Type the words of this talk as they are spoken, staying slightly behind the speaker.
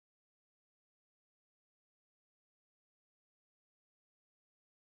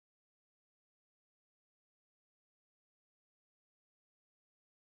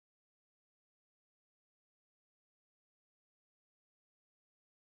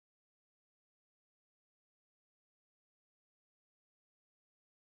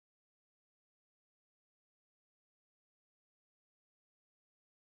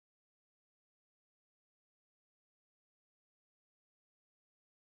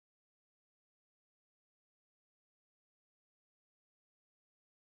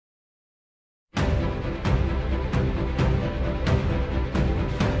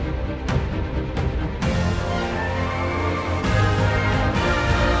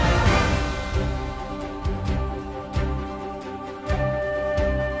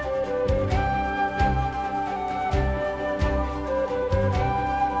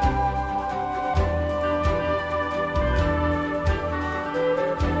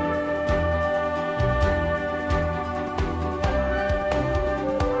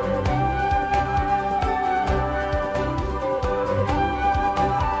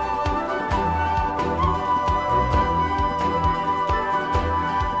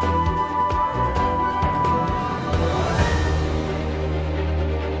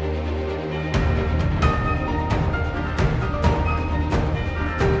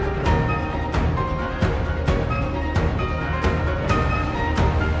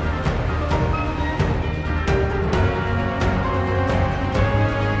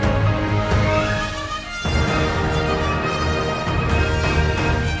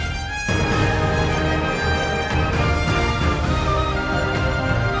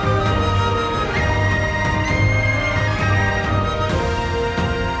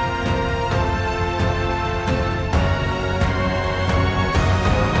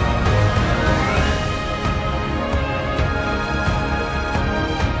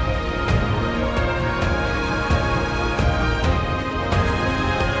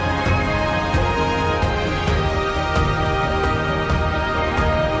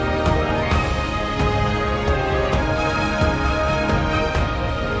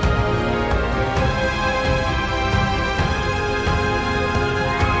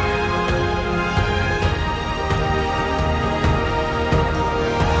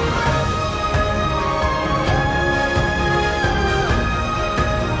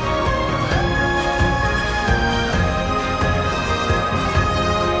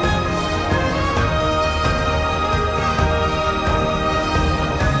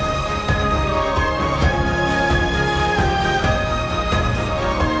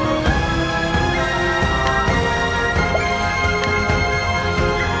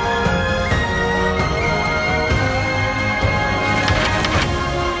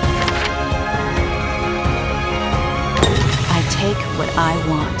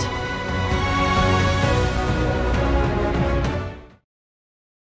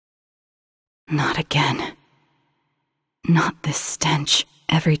Not again. Not this stench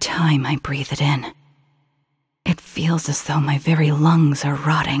every time I breathe it in. It feels as though my very lungs are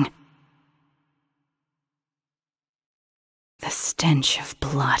rotting. The stench of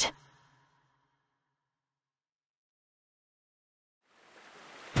blood.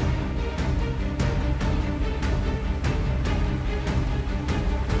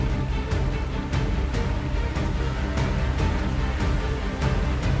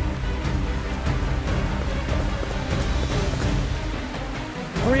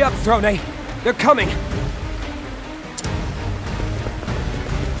 Hurry up, Throné! They're coming!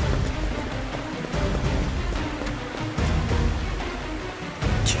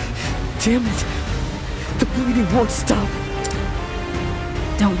 Damn it! The bleeding won't stop!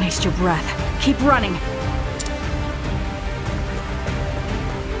 Don't waste your breath. Keep running!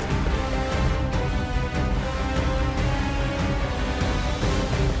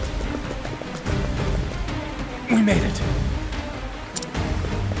 We made it!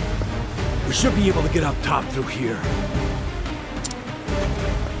 We should be able to get up top through here.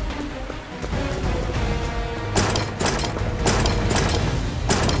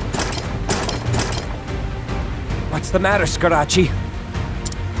 What's the matter, Scarachi?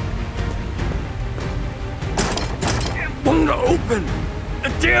 It won't open! The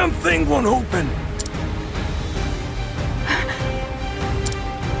damn thing won't open!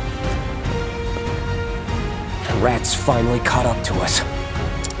 The rats finally caught up to us.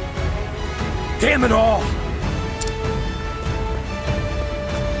 Damn it all!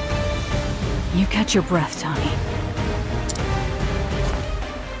 You catch your breath, Tommy.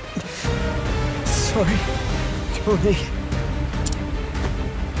 Sorry, Throné.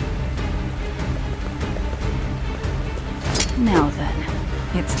 Now then,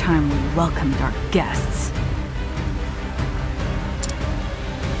 it's time we welcomed our guests.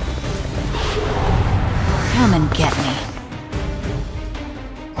 Come and get me.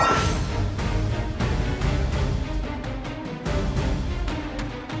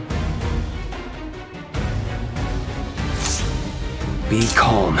 Be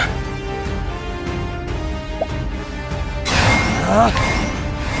calm.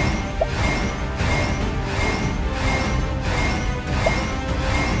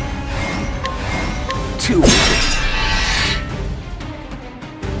 Too easy.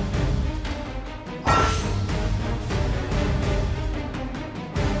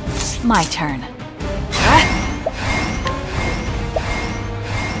 My turn.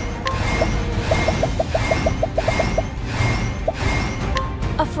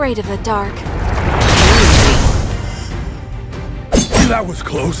 Afraid of the dark. That was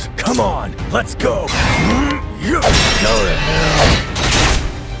close. Come on, let's go. Go to hell.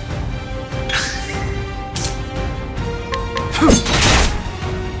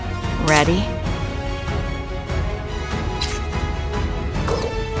 Ready?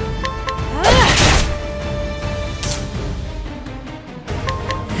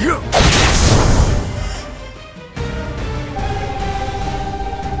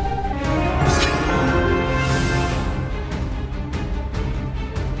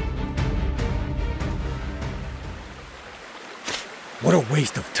 What a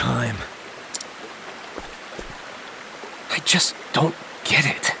waste of time. I just don't get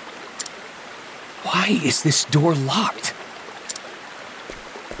it. Why is this door locked?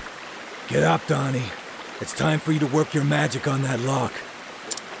 Get up, Donnie. It's time for you to work your magic on that lock.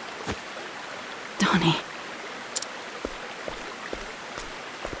 Donnie.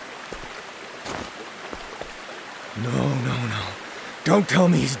 No. Don't tell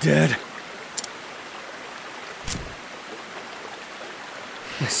me he's dead.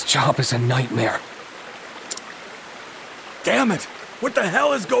 This job is a nightmare. Damn it! What the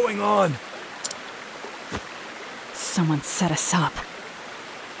hell is going on? Someone set us up.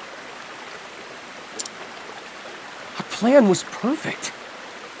 Our plan was perfect.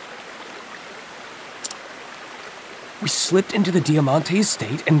 We slipped into the Diamante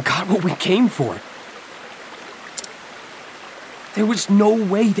estate and got what we came for. There was no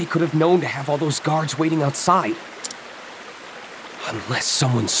way they could have known to have all those guards waiting outside. Unless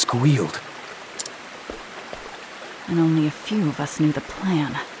someone squealed. And only a few of us knew the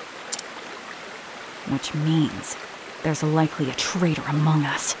plan. Which means there's likely a traitor among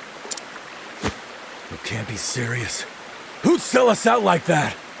us. You can't be serious. Who'd sell us out like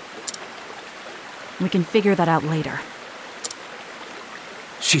that? We can figure that out later.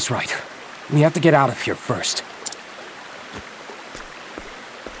 She's right. We have to get out of here first.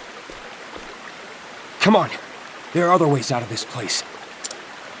 Come on. There are other ways out of this place.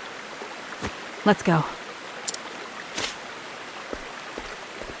 Let's go.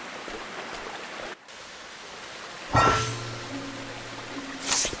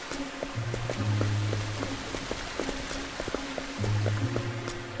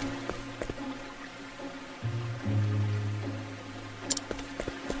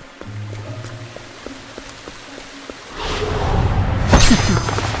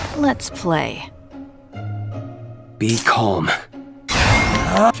 Let's play. Be calm.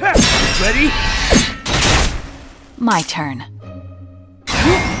 Ready? My turn.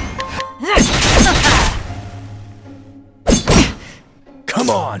 Come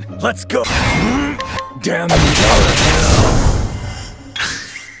on, let's go. Damn you.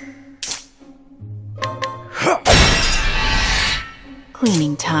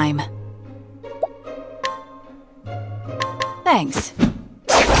 Cleaning time. Thanks.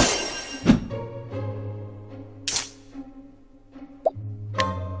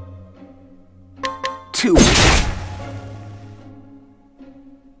 Too.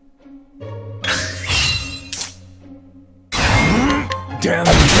 Damn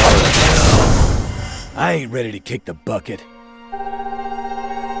you. I ain't ready to kick the bucket.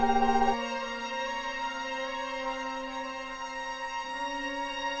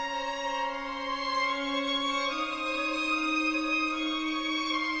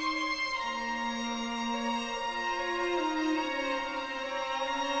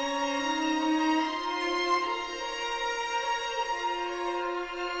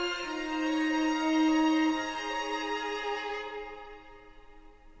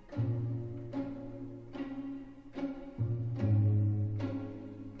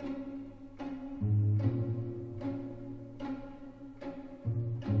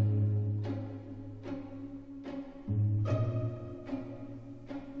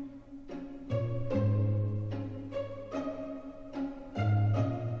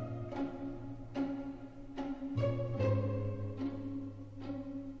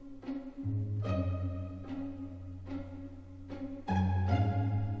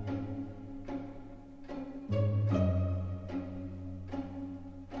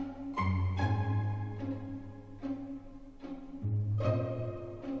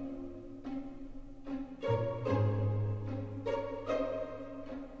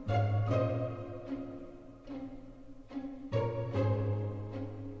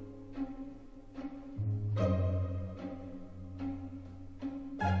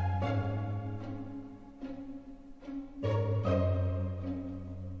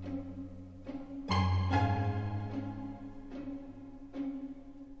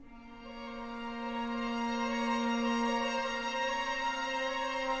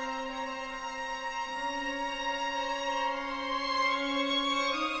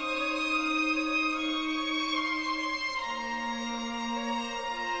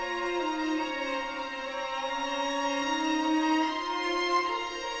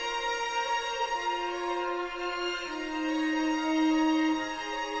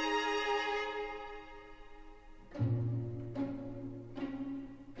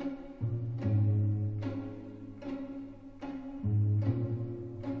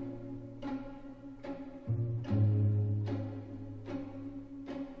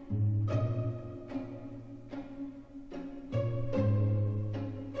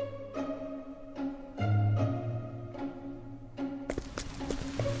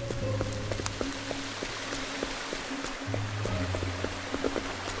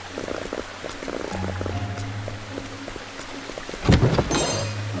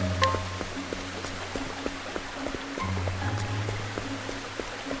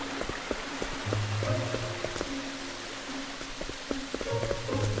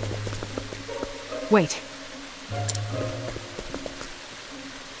 Wait.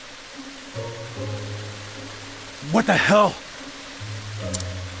 What the hell?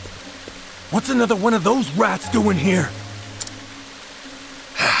 What's another one of those rats doing here?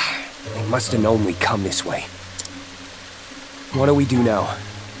 They must have known we'd come this way. What do we do now?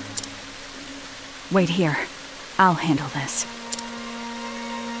 Wait here. I'll handle this.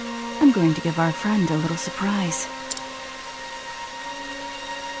 I'm going to give our friend a little surprise.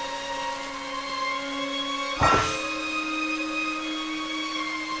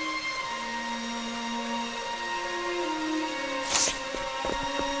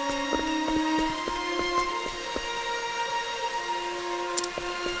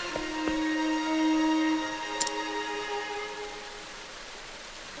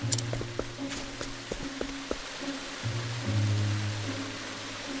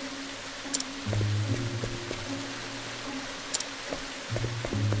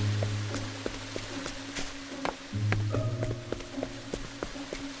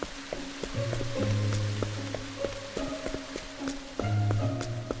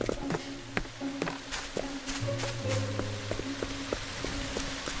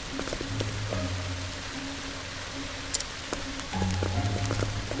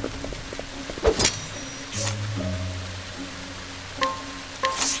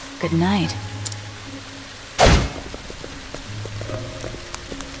 Good night.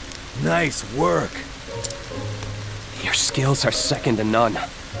 Nice work. Your skills are second to none.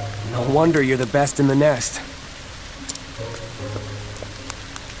 No wonder you're the best in the nest.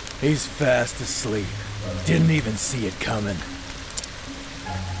 He's fast asleep. Didn't even see it coming.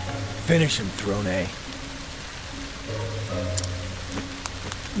 Finish him, Throné.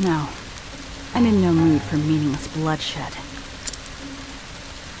 No. I'm in no mood for meaningless bloodshed.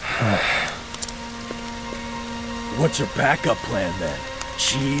 What's your backup plan then?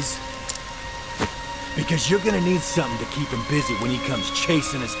 Cheese? Because you're gonna need something to keep him busy when he comes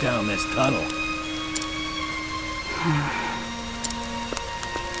chasing us down this tunnel.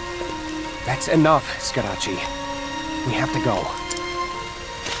 That's enough, Scarachi. We have to go.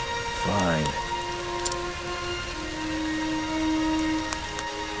 Fine.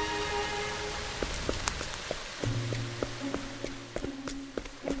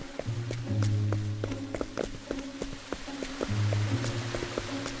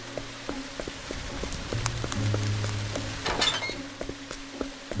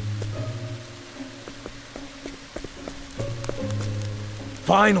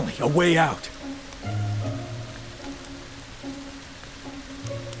 Finally, a way out.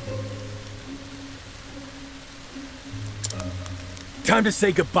 Time to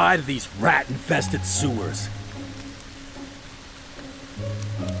say goodbye to these rat-infested sewers.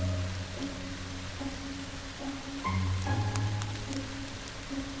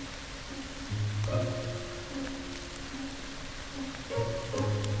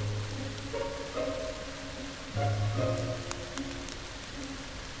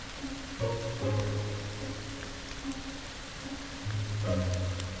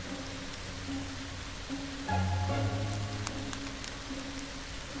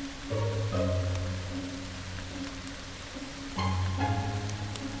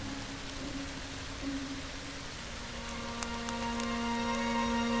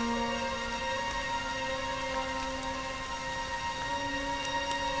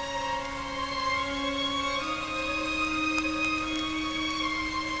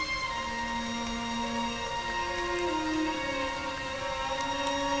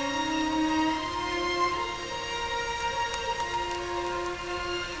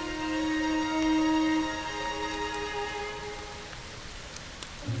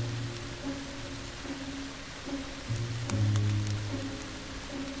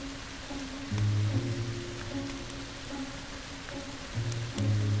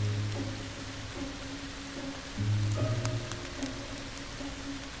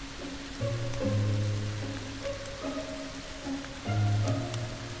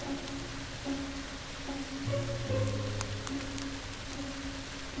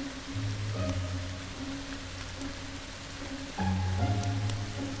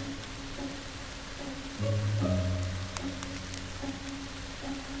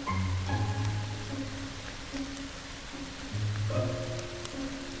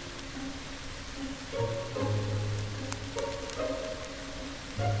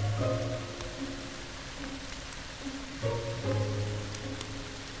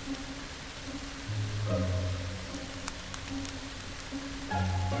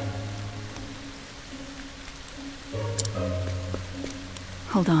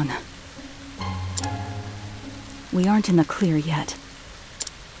 Hold on. We aren't in the clear yet.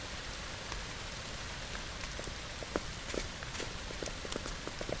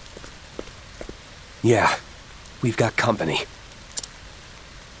 Yeah, we've got company.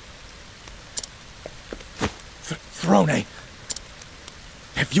 Throné!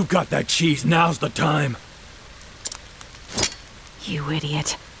 If you got that cheese, now's the time. You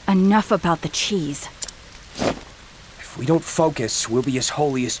idiot. Enough about the cheese. If we don't focus, we'll be as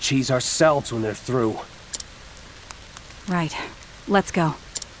holy as cheese ourselves when they're through. Right. Let's go.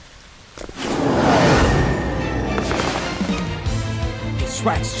 These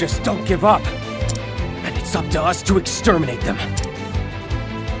rats just don't give up. And it's up to us to exterminate them.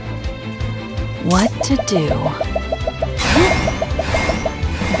 What to do?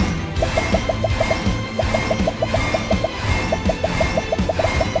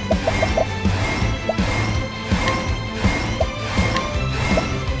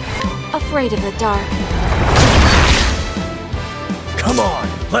 Afraid of the dark. Come on,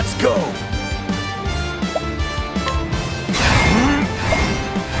 let's go!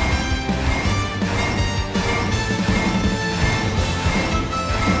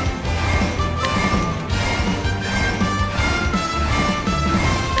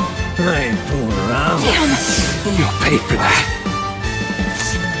 I ain't fooling around. You'll pay for that.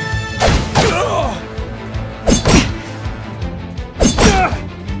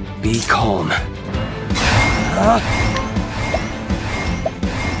 Be calm.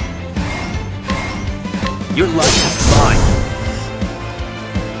 Your life is mine.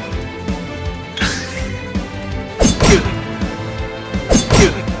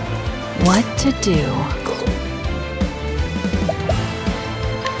 What to do?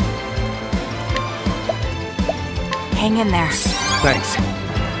 Hang in there. Thanks.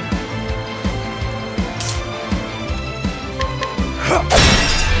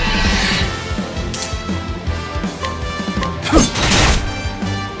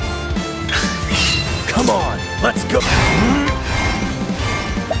 Come on, let's go.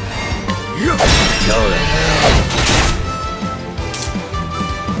 Go to hell.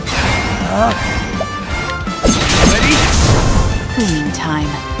 Ready? Cleaning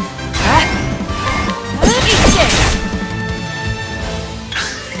time.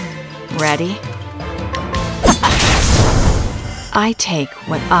 Ready? I take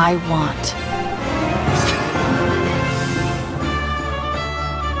what I want.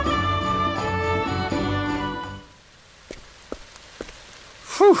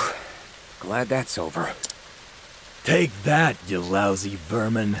 Whew. Glad that's over. Take that, you lousy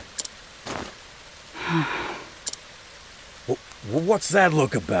vermin. What's that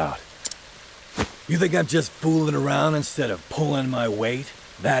look about? You think I'm just fooling around instead of pulling my weight?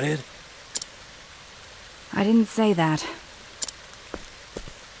 That it? I didn't say that.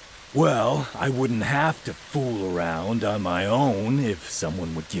 Well, I wouldn't have to fool around on my own if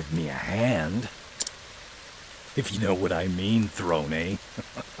someone would give me a hand. If you know what I mean, Throné.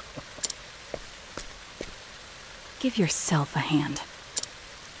 Give yourself a hand.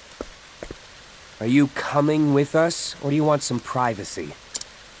 Are you coming with us, or do you want some privacy?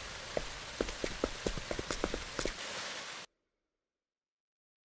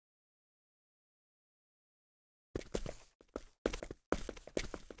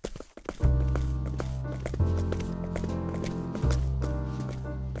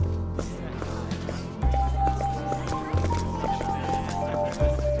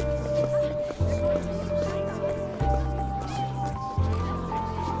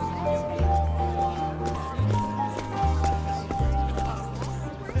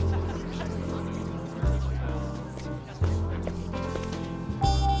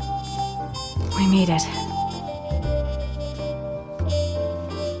 We made it.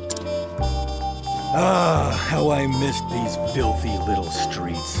 Ah, how I missed these filthy little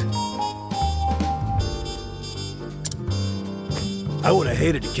streets. I would have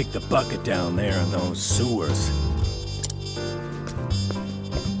hated to kick the bucket down there in those sewers.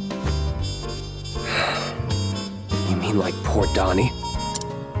 You mean like poor Donnie?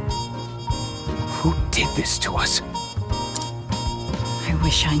 Who did this to us? I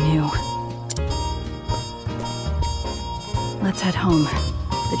wish I knew. Let's head home.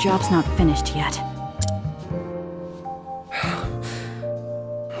 The job's not finished yet.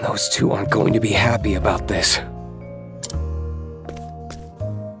 Those two aren't going to be happy about this.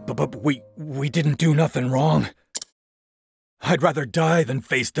 But we didn't do nothing wrong. I'd rather die than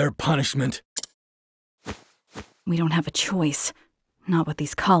face their punishment. We don't have a choice. Not with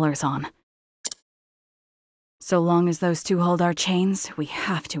these collars on. So long as those two hold our chains, we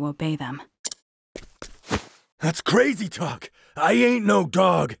have to obey them. That's crazy talk. I ain't no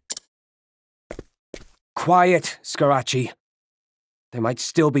dog. Quiet, Scarachi. There might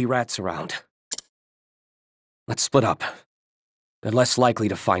still be rats around. Let's split up. They're less likely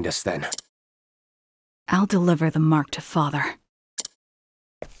to find us then. I'll deliver the mark to Father.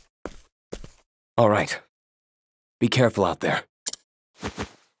 All right. Be careful out there.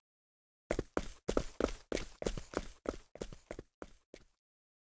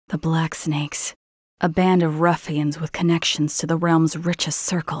 The Black Snakes. A band of ruffians with connections to the realm's richest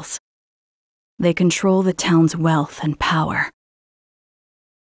circles. They control the town's wealth and power.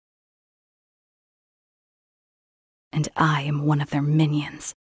 And I am one of their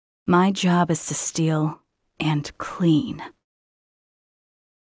minions. My job is to steal and clean.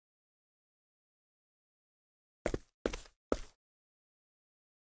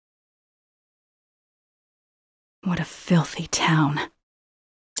 What a filthy town.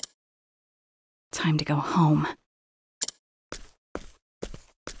 Time to go home.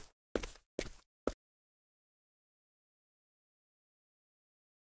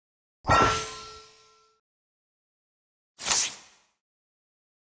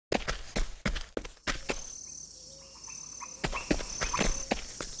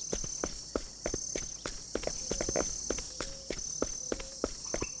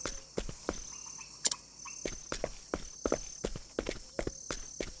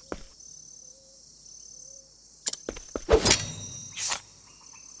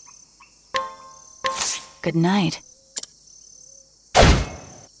 Good night.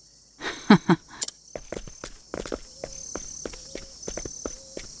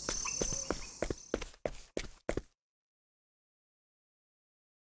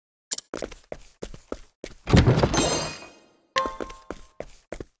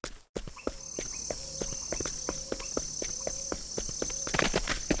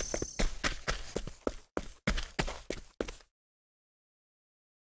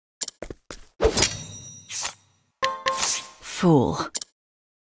 Fool.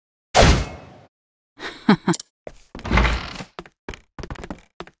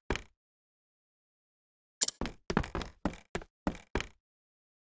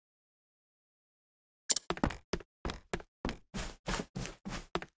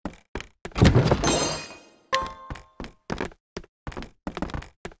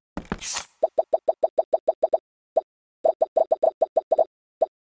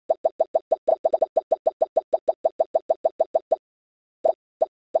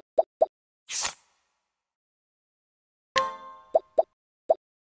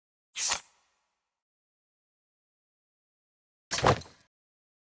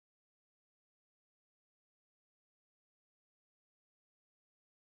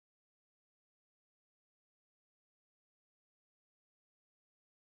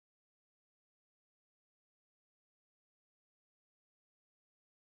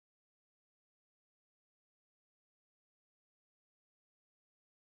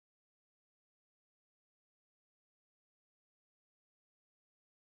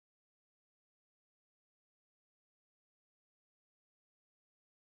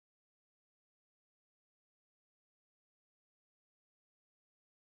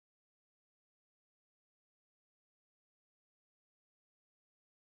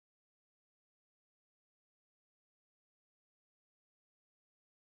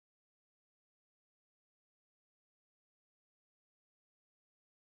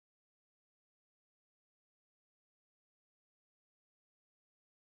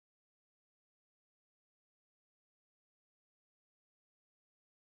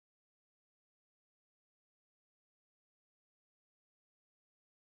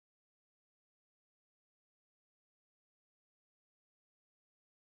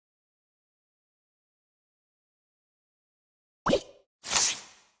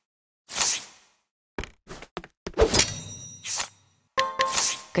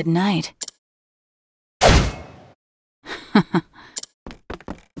 Good night.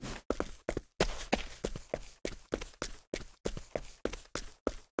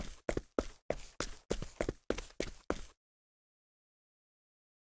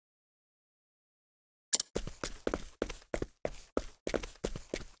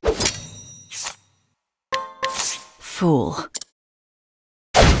 Fool.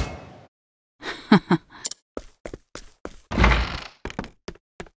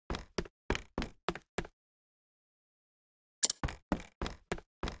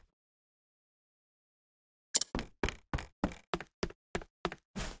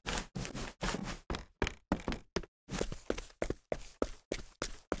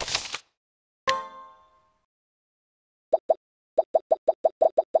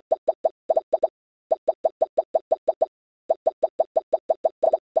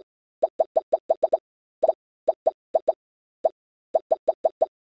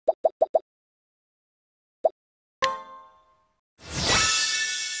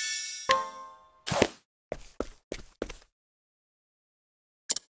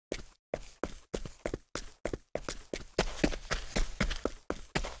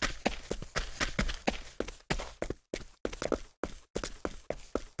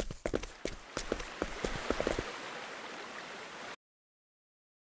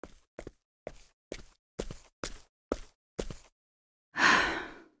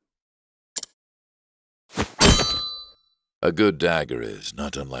 A good dagger is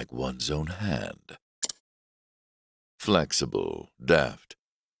not unlike one's own hand. Flexible, deft,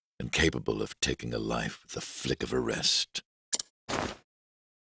 and capable of taking a life with a flick of a wrist.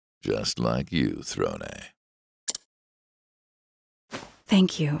 Just like you, Throné.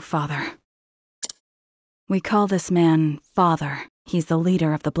 Thank you, Father. We call this man Father. He's the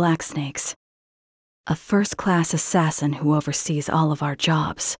leader of the Black Snakes. A first-class assassin who oversees all of our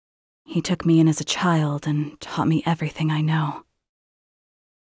jobs. He took me in as a child and taught me everything I know.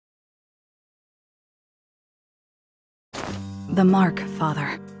 The mark,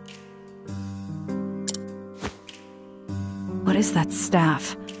 Father. What is that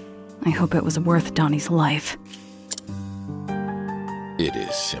staff? I hope it was worth Donnie's life. It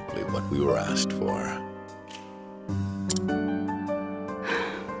is simply what we were asked for.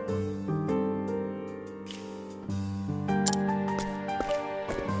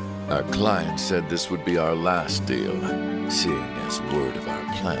 Our client said this would be our last deal, seeing as word of our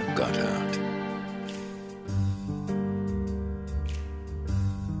plan got out.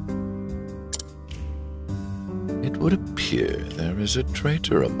 It would appear there is a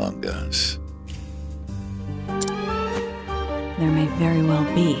traitor among us. There may very well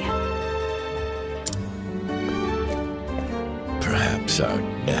be. Perhaps Perhaps our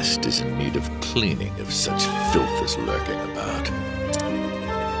nest is in need of cleaning if such filth is lurking about.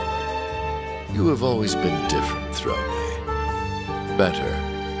 You have always been different, Throné. Better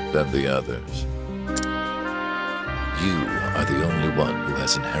than the others. You are the only one who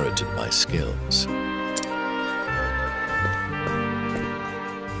has inherited my skills.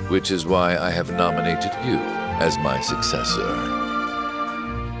 Which is why I have nominated you as my successor.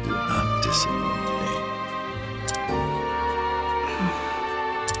 Do not disappoint me.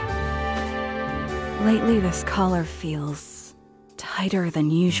 Lately, this collar feels tighter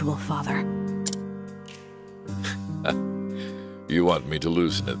than usual, Father. You want me to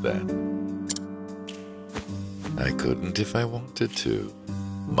loosen it then? I couldn't if I wanted to.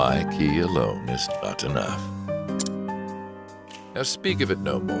 My key alone is not enough. Now speak of it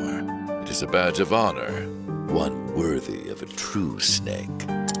no more. It is a badge of honor, one worthy of a true snake.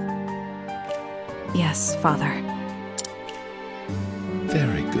 Yes, Father.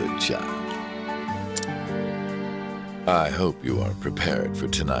 Very good, child. I hope you are prepared for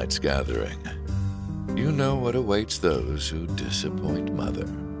tonight's gathering. You know what awaits those who disappoint Mother.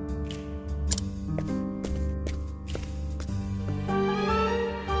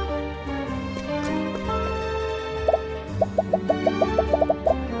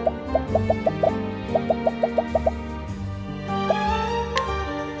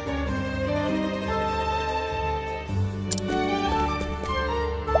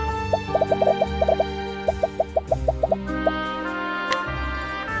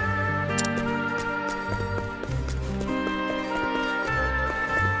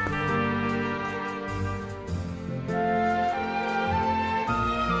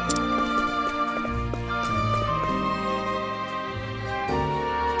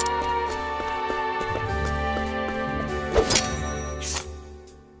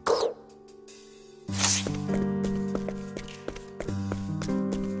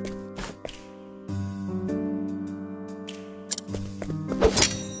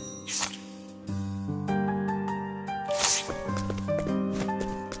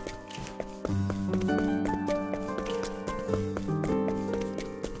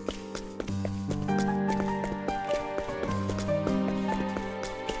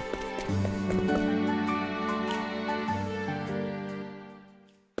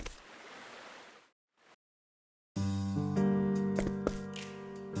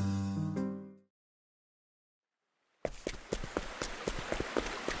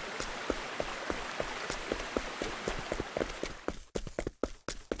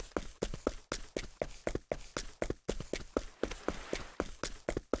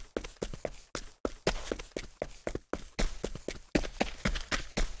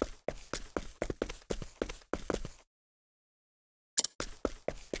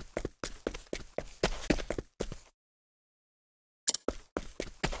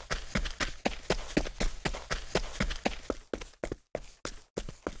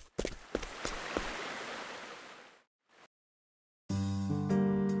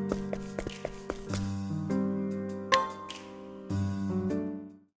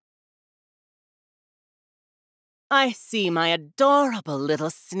 I see my adorable little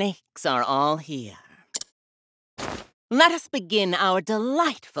snakes are all here. Let us begin our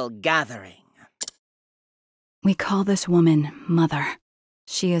delightful gathering. We call this woman Mother.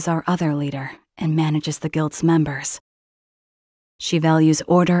 She is our other leader and manages the guild's members. She values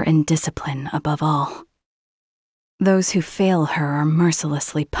order and discipline above all. Those who fail her are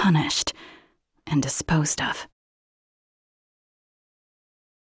mercilessly punished and disposed of.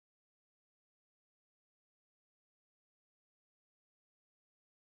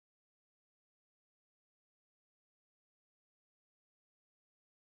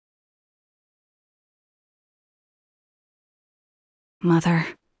 Mother,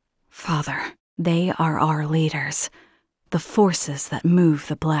 Father, they are our leaders, the forces that move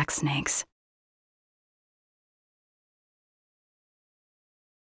the black snakes.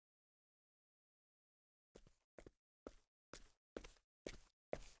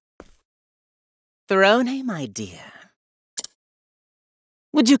 Throné, my dear.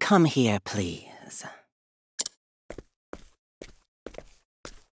 Would you come here, please?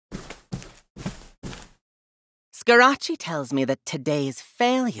 Scarachi tells me that today's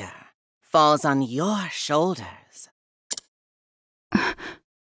failure falls on your shoulders.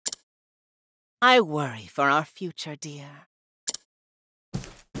 I worry for our future, dear.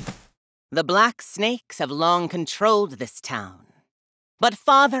 The black snakes have long controlled this town, but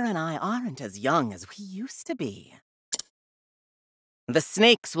Father and I aren't as young as we used to be. The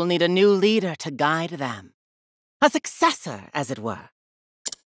snakes will need a new leader to guide them, a successor, as it were.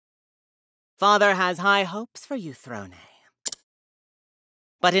 Father has high hopes for you, Throné.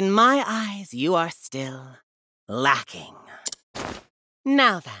 But in my eyes, you are still lacking.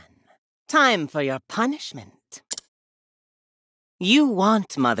 Now then, time for your punishment. You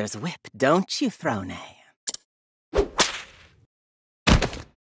want Mother's whip, don't you, Throné?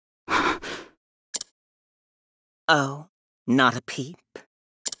 Oh, not a peep?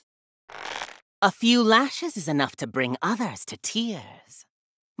 A few lashes is enough to bring others to tears.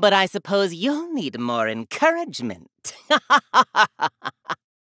 But I suppose you'll need more encouragement.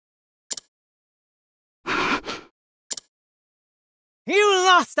 You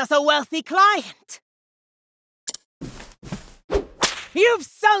lost us a wealthy client! You've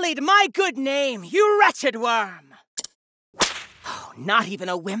sullied my good name, you wretched worm! Oh, not even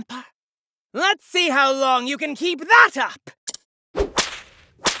a whimper? Let's see how long you can keep that up!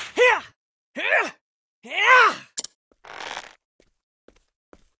 Here! Here! Here!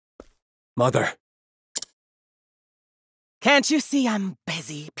 Mother. Can't you see I'm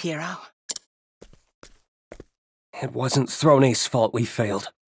busy, Piero? It wasn't Throné's fault we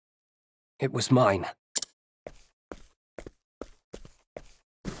failed. It was mine.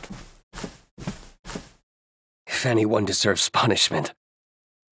 If anyone deserves punishment,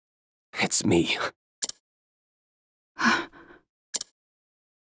 it's me.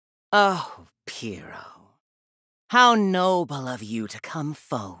 Oh, Piero. How noble of you to come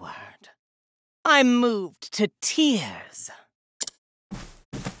forward. I'm moved to tears.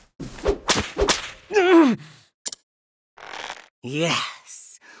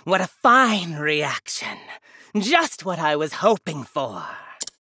 Yes, what a fine reaction. Just what I was hoping for.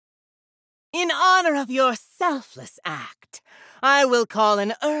 In honor of your selfless act, I will call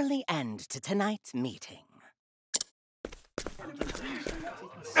an early end to tonight's meeting.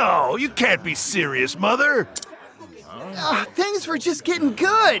 Oh, you can't be serious, Mother! Things were just getting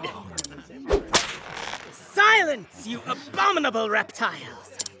good! Silence, you abominable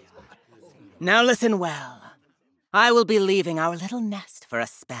reptiles! Now listen well. I will be leaving our little nest for a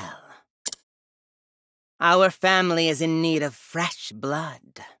spell. Our family is in need of fresh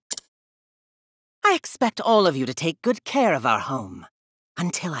blood. I expect all of you to take good care of our home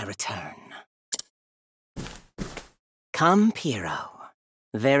until I return. Come, Piero.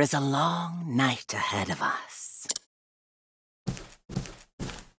 There is a long night ahead of us.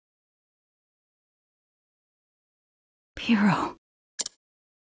 Piero.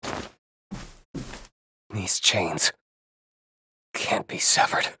 These chains can't be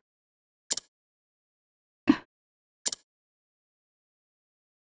severed.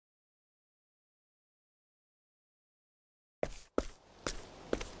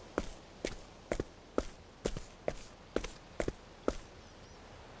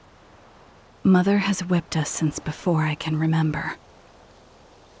 Mother has whipped us since before I can remember.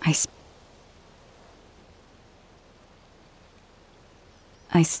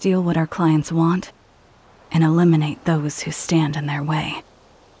 I steal what our clients want and eliminate those who stand in their way.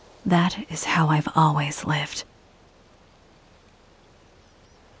 That is how I've always lived.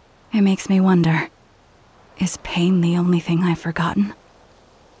 It makes me wonder, is pain the only thing I've forgotten?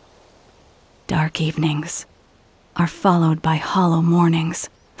 Dark evenings are followed by hollow mornings.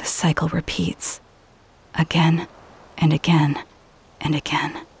 The cycle repeats, again and again and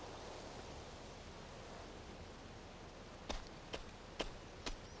again.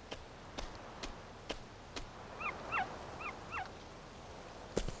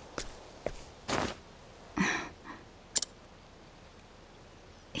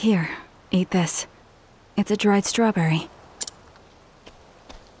 Here, eat this. It's a dried strawberry.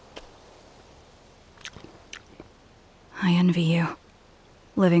 I envy you.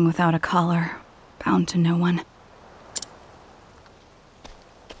 Living without a collar, bound to no one.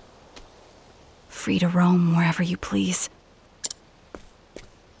 Free to roam wherever you please.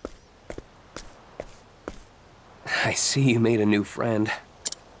 I see you made a new friend.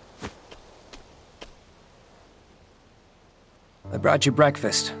 I brought you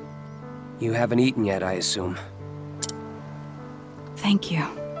breakfast. You haven't eaten yet, I assume. Thank you.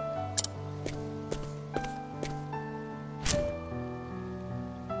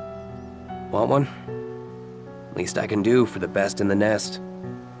 Want one? Least I can do for the best in the nest.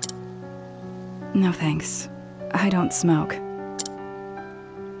 No thanks. I don't smoke.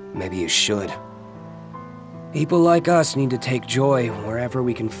 Maybe you should. People like us need to take joy wherever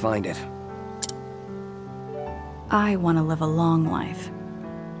we can find it. I want to live a long life.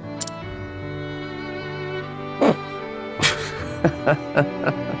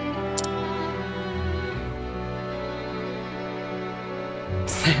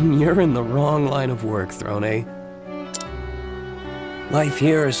 Then you're in the wrong line of work, Throné. Life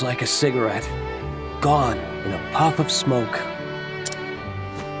here is like a cigarette, gone in a puff of smoke.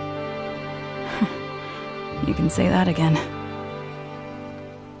 You can say that again.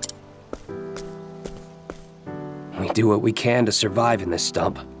 We do what we can to survive in this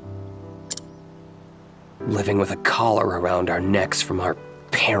dump. Living with a collar around our necks from our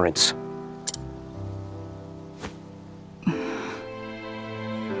parents.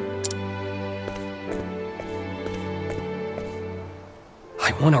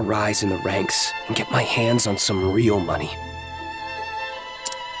 I want to rise in the ranks and get my hands on some real money.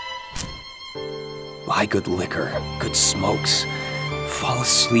 Buy good liquor, good smokes, fall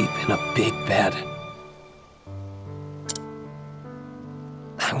asleep in a big bed.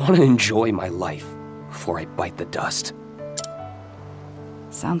 I want to enjoy my life before I bite the dust.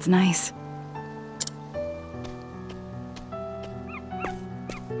 Sounds nice.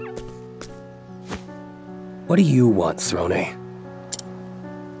 What do you want, Throné?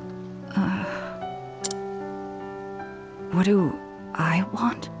 What do I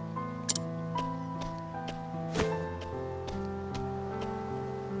want?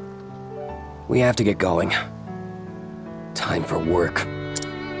 We have to get going. Time for work.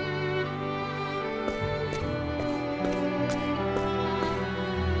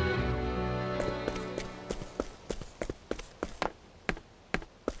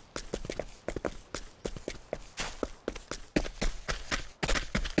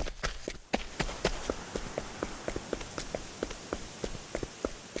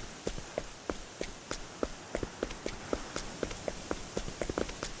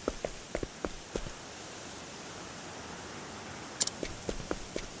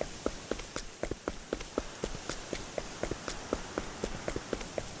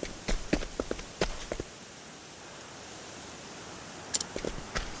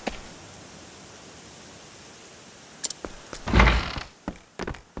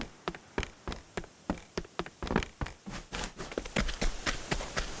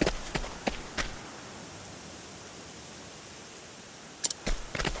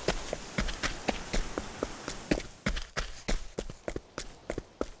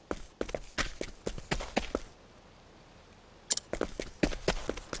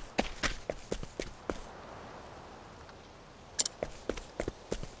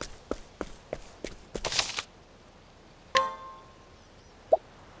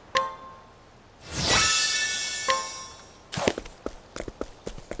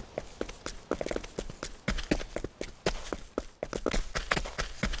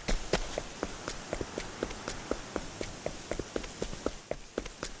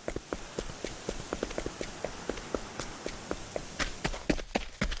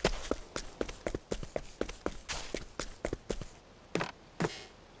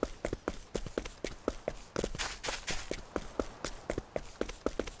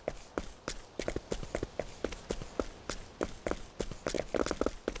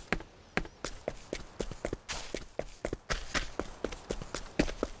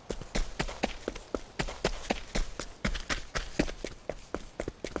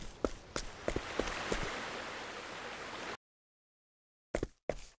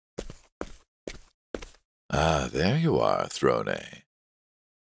 Ah, there you are, Throné.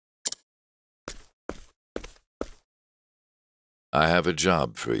 I have a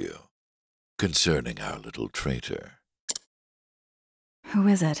job for you, concerning our little traitor. Who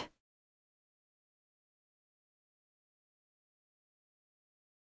is it?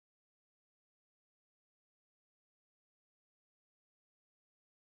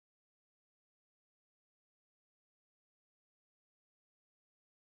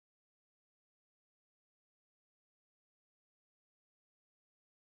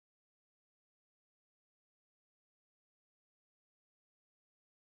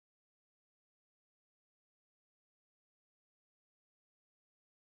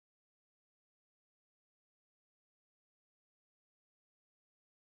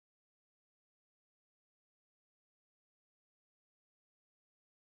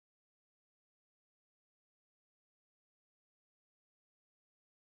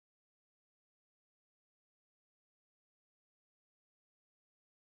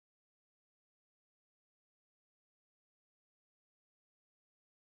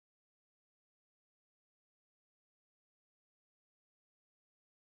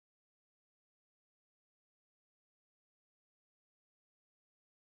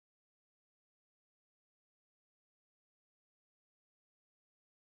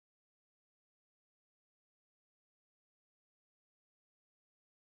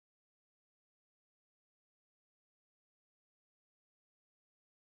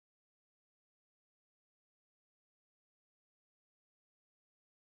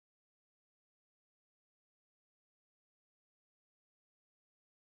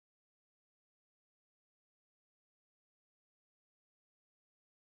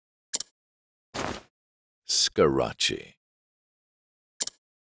 Scarachi.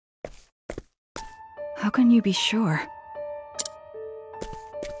 How can you be sure?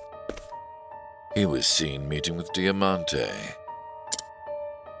 He was seen meeting with Diamante.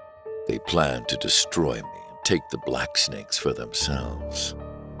 They planned to destroy me and take the Black Snakes for themselves.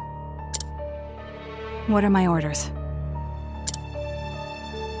 What are my orders?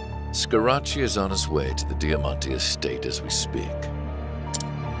 Scarachi is on his way to the Diamante estate as we speak.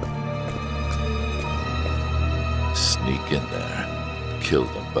 Sneak in there, kill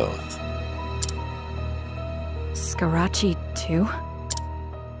them both. Scarachi, too?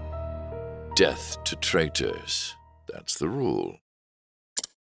 Death to traitors. That's the rule.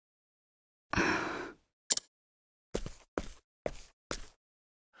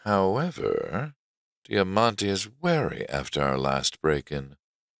 However, Diamante is wary after our last break-in.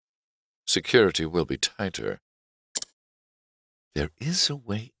 Security will be tighter. There is a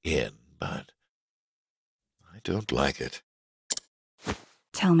way in, but I don't like it.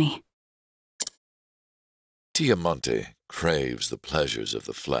 Tell me. Diamante craves the pleasures of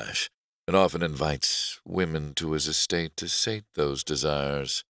the flesh and often invites women to his estate to sate those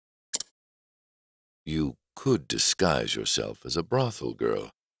desires. You could disguise yourself as a brothel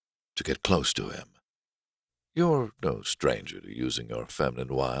girl to get close to him. You're no stranger to using your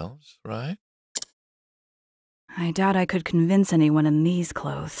feminine wiles, right? I doubt I could convince anyone in these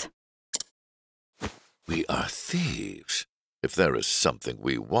clothes. We are thieves. If there is something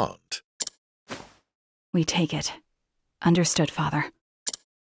we want. We take it. Understood, Father.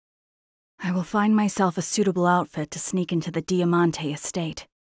 I will find myself a suitable outfit to sneak into the Diamante estate.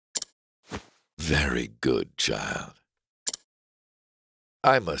 Very good, child.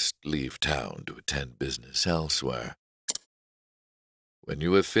 I must leave town to attend business elsewhere. When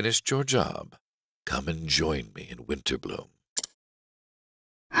you have finished your job, come and join me in Winterbloom.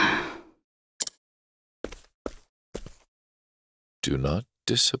 Do not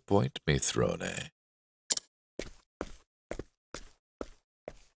disappoint me, Throné.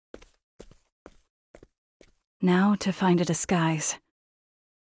 Now to find a disguise.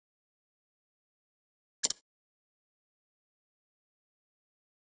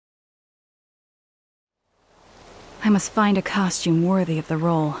 I must find a costume worthy of the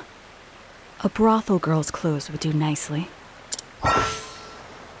role. A brothel girl's clothes would do nicely.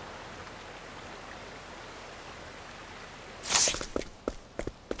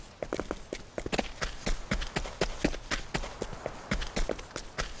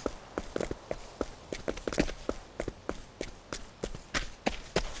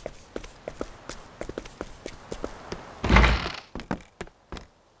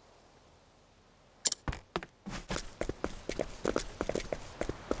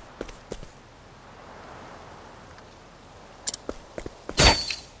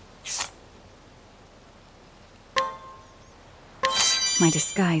 My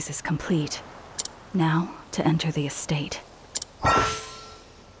disguise is complete. Now, to enter the estate.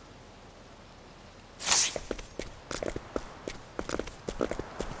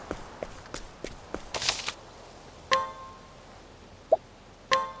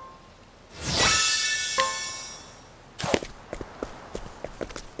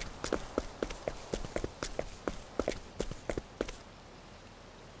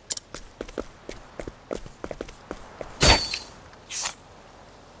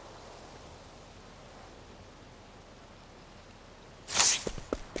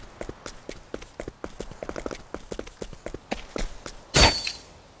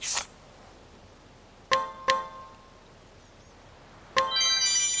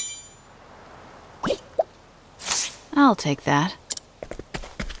 I'll take that.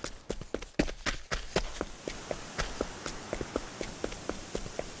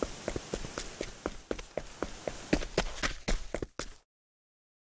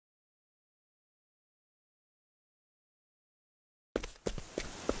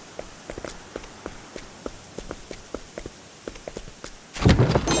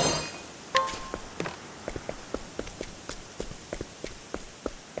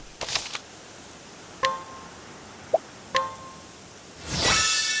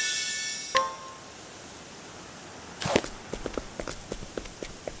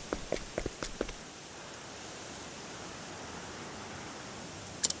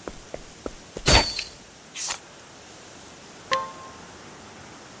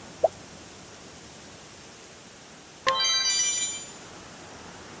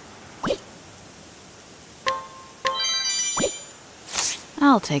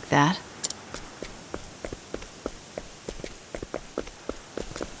 I'll take that.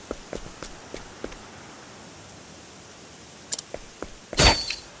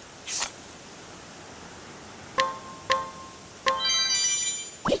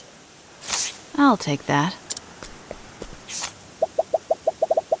 I'll take that.